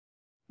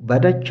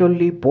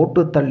வரச்சொல்லி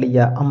போட்டு தள்ளிய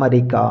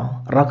அமெரிக்கா,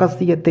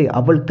 ரகசியத்தை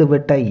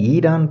அவிழ்த்துவிட்ட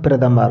ஈரான்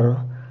பிரதமர்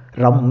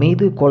ரம்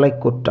மீது கொலை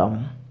குற்றம்.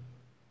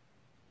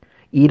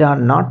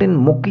 ஈரான் நாட்டின்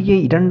முக்கிய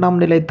 2ஆம்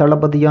நிலை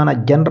தளபதியான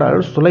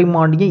ஜெனரல்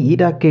சுலைமானியை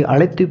ஈராக்கை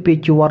அழைத்து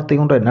பேச்சுவார்த்தை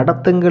ஒன்றை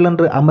நடத்துங்கள்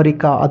என்று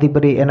அமெரிக்கா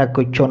அதிபரே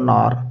எனக்குச்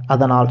சொன்னார்.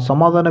 அதனால்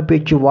சமாதான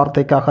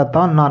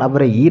பேச்சுவார்த்தைக்காகத்தான் நான்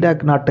அவரை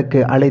ஈராக்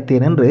நாட்டுக்கு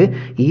அழைத்தேன் என்று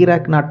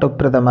ஈராக் நாட்டு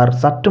பிரதமர்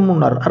சற்று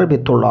முன்னர்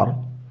அறிவித்துள்ளார்.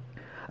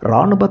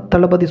 இராணுவ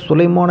தளபதி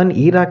சுலைமானின்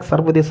ஈராக்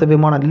சர்வதேச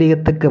விமான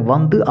நிலையத்துக்கு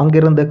வந்து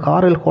அங்கிருந்து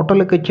காரில்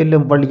ஹோட்டலுக்கு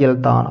செல்லும்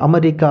வழியில் தான்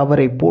அமெரிக்கா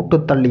அவரை போட்டு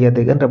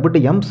தள்ளியது என்ற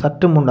விடயம்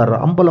சற்று முன்னர்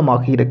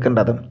அம்பலமாகி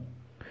இருக்கின்றது.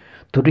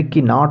 துருக்கி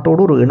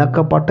நாட்டோடு ஒரு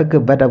இணக்கப்பாட்டுக்கு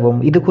வரவும்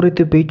இது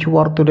குறித்து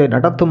பேச்சுவார்த்தை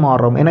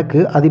நடத்துமாறும் எனக்கு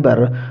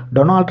அதிபர்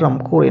டொனால்ட்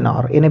ட்ரம்ப்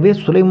கூறினார். எனவே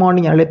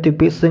சுலைமானி அழைத்து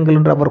பேசுங்கள்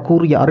என்று அவர்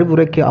கூறிய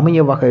அறிவுரைக்கு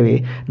அமைய வகையே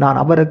நான்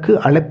அவருக்கு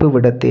அழைப்பு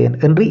விடுத்தேன்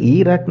என்று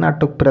ஈராக்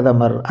நாட்டு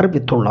பிரதமர்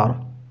அறிவித்துள்ளார்.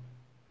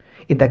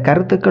 இந்த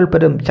கருத்துக்கள்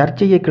பெரும்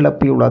சர்ச்சையை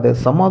கிளப்பியுள்ளது.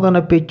 சமாதான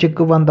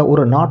பேச்சுக்கு வந்த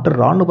ஒரு நாட்டு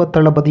இராணுவ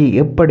தளபதியை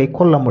எப்படி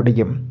கொல்ல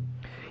முடியும்?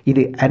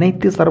 இது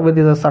அனைத்து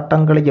சர்வதேச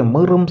சட்டங்களையும்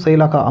மீறும்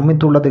செயலாக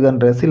அமைந்துள்ளது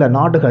என்று சில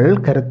நாடுகள்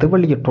கருத்து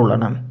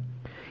வெளியிட்டுள்ளன.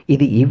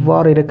 இது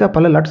இவ்வாறு இருக்க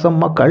பல லட்சம்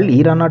மக்கள்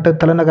ஈரான் நாட்டு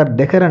தலைநகர்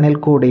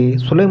தெஹ்ரானில் கூடி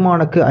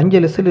சுலைமானுக்கு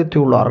அஞ்சலி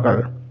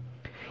செலுத்தியுள்ளார்கள்.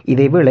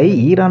 இதேவேளை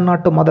ஈரான்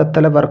நாட்டு மத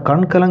தலைவர்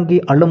கண்கலங்கி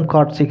அழும்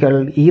காட்சிகள்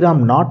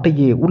ஈரான்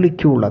நாட்டையே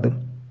உலுக்கியுள்ளது.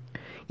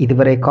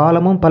 இதுவரை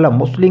காலமும் பல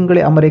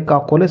முஸ்லிம்களை அமெரிக்கா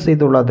கொலை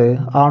செய்துள்ளது.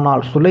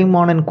 ஆனால்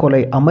சுலைமானின்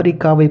கொலை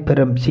அமெரிக்காவை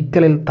பெரும்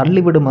சிக்கலில்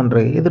தள்ளிவிடும்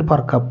என்று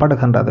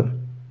எதிர்பார்க்கப்படுகின்றது.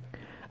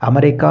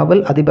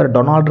 அமெரிக்காவில் அதிபர்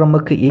டொனால்ட்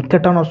ட்ரம்புக்கு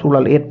இக்கட்டான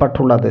சூழல்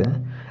ஏற்பட்டுள்ளது.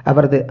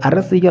 அவரது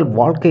அரசியல்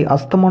வாழ்க்கை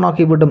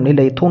அஸ்தமனாகிவிடும்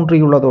நிலை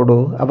தோன்றியுள்ளதோடு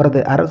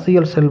அவரது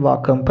அரசியல்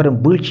செல்வாக்கம்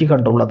பெரும் வீழ்ச்சி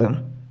கண்டுள்ளது.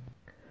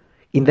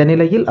 இந்த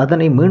நிலையில்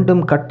அதனை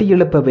மீண்டும்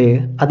கட்டியெழுப்பவே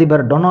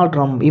அதிபர் டொனால்ட்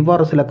ட்ரம்ப்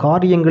இவ்வாறு சில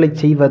காரியங்களை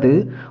செய்வது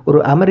ஒரு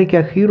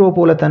அமெரிக்க ஹீரோ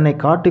போல தன்னை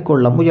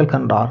காட்டிக்கொள்ள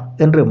முயல்கின்றார்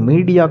என்று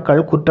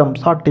மீடியாக்கள் குற்றம்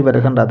சாட்டி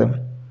வருகின்றது.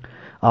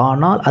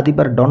 ஆனால்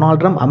அதிபர்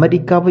டொனால்ட் ட்ரம்ப்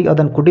அமெரிக்காவை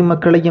அதன்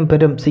குடிமக்களையும்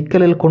பெரும்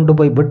சிக்கலில் கொண்டு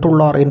போய்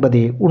விட்டுள்ளார்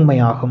என்பதே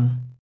உண்மையாகும்.